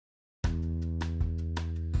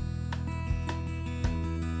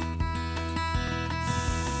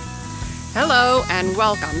Hello and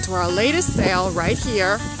welcome to our latest sale right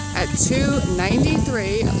here at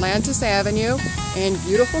 293 Atlantis Avenue in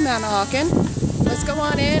beautiful Manahawkin. Let's go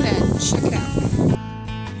on in and check it out.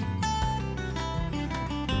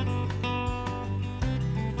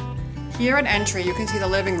 Here at entry you can see the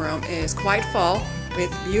living room is quite full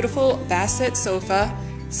with beautiful BASSET sofa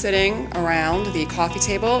sitting around the coffee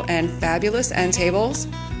table and fabulous end tables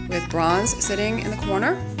with bronze sitting in the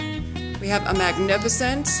corner. We have a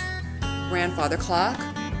magnificent grandfather clock,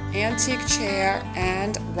 antique chair,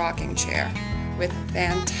 and rocking chair with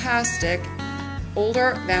fantastic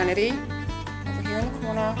older vanity over here in the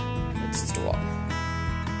corner with stool.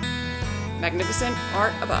 Magnificent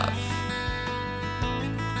art above.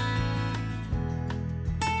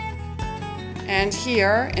 And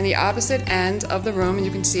here in the opposite end of the room you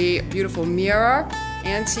can see a beautiful mirror,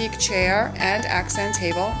 antique chair, and accent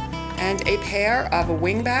table, and a pair of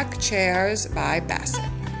wingback chairs by BASSET.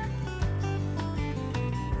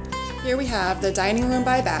 Here we have the dining room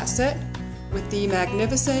by BASSET with the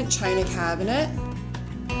magnificent china cabinet,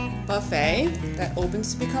 buffet that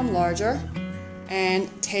opens to become larger, and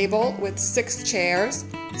table with 6 chairs.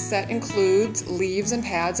 Set includes leaves and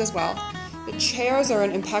pads as well. The chairs are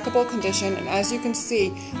in impeccable condition, and as you can see,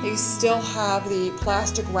 they still have the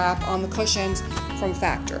plastic wrap on the cushions from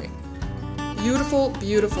factory. Beautiful,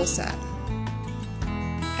 beautiful set.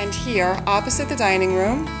 And here, opposite the dining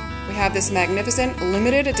room, we have this magnificent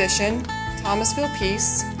limited edition Thomasville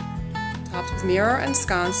piece, topped with mirror and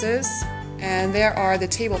sconces, and there are the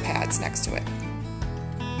table pads next to it.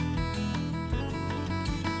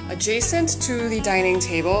 Adjacent to the dining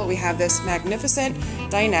table, we have this magnificent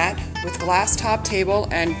dinette with glass top table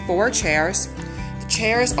and 4 chairs. The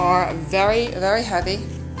chairs are very, very heavy.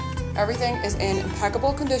 Everything is in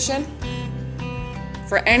impeccable condition.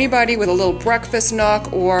 For anybody with a little breakfast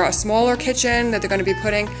nook or a smaller kitchen that they're going to be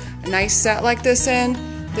putting a nice set like this in,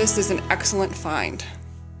 this is an excellent find.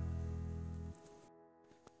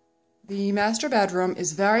 The master bedroom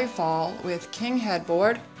is very full with king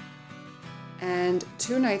headboard and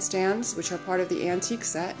 2 nightstands, which are part of the antique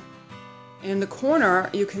set. In the corner,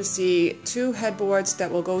 you can see 2 headboards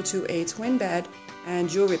that will go to a twin bed and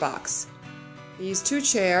jewelry box. These 2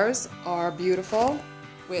 chairs are beautiful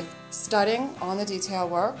with studding on the detail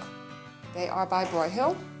work. They are by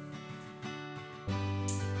BROYHILL.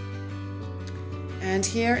 And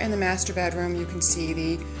here in the master bedroom, you can see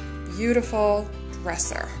the beautiful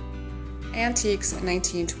dresser, antiques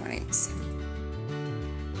 1920s.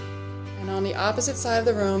 And on the opposite side of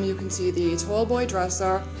the room, you can see the tall boy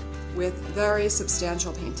dresser with very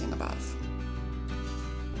substantial painting above.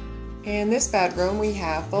 In this bedroom, we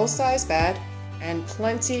have full-size bed and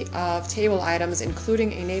plenty of table items,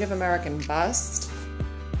 including a Native American bust.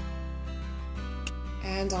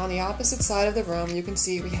 And on the opposite side of the room, you can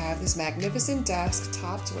see we have this magnificent desk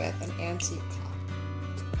topped with an antique clock.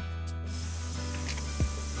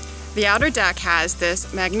 The outer deck has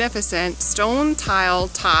this magnificent stone tile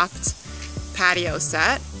topped patio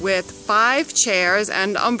set with 5 chairs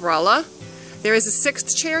and umbrella. There is a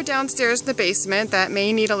 6th chair downstairs in the basement that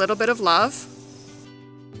may need a little bit of love.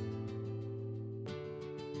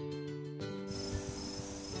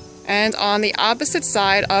 And on the opposite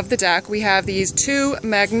side of the deck, we have these 2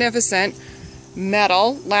 magnificent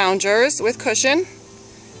metal loungers with cushion.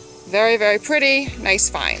 Very, very pretty, nice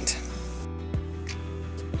find.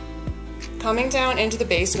 Coming down into the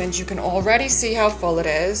basement, you can already see how full it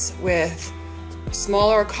is with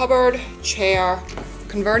smaller cupboard, chair,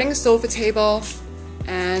 converting sofa table,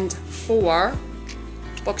 and 4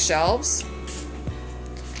 bookshelves.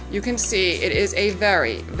 You can see it is a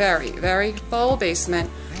very, very, very full basement.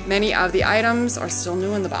 Many of the items are still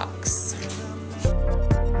new in the box.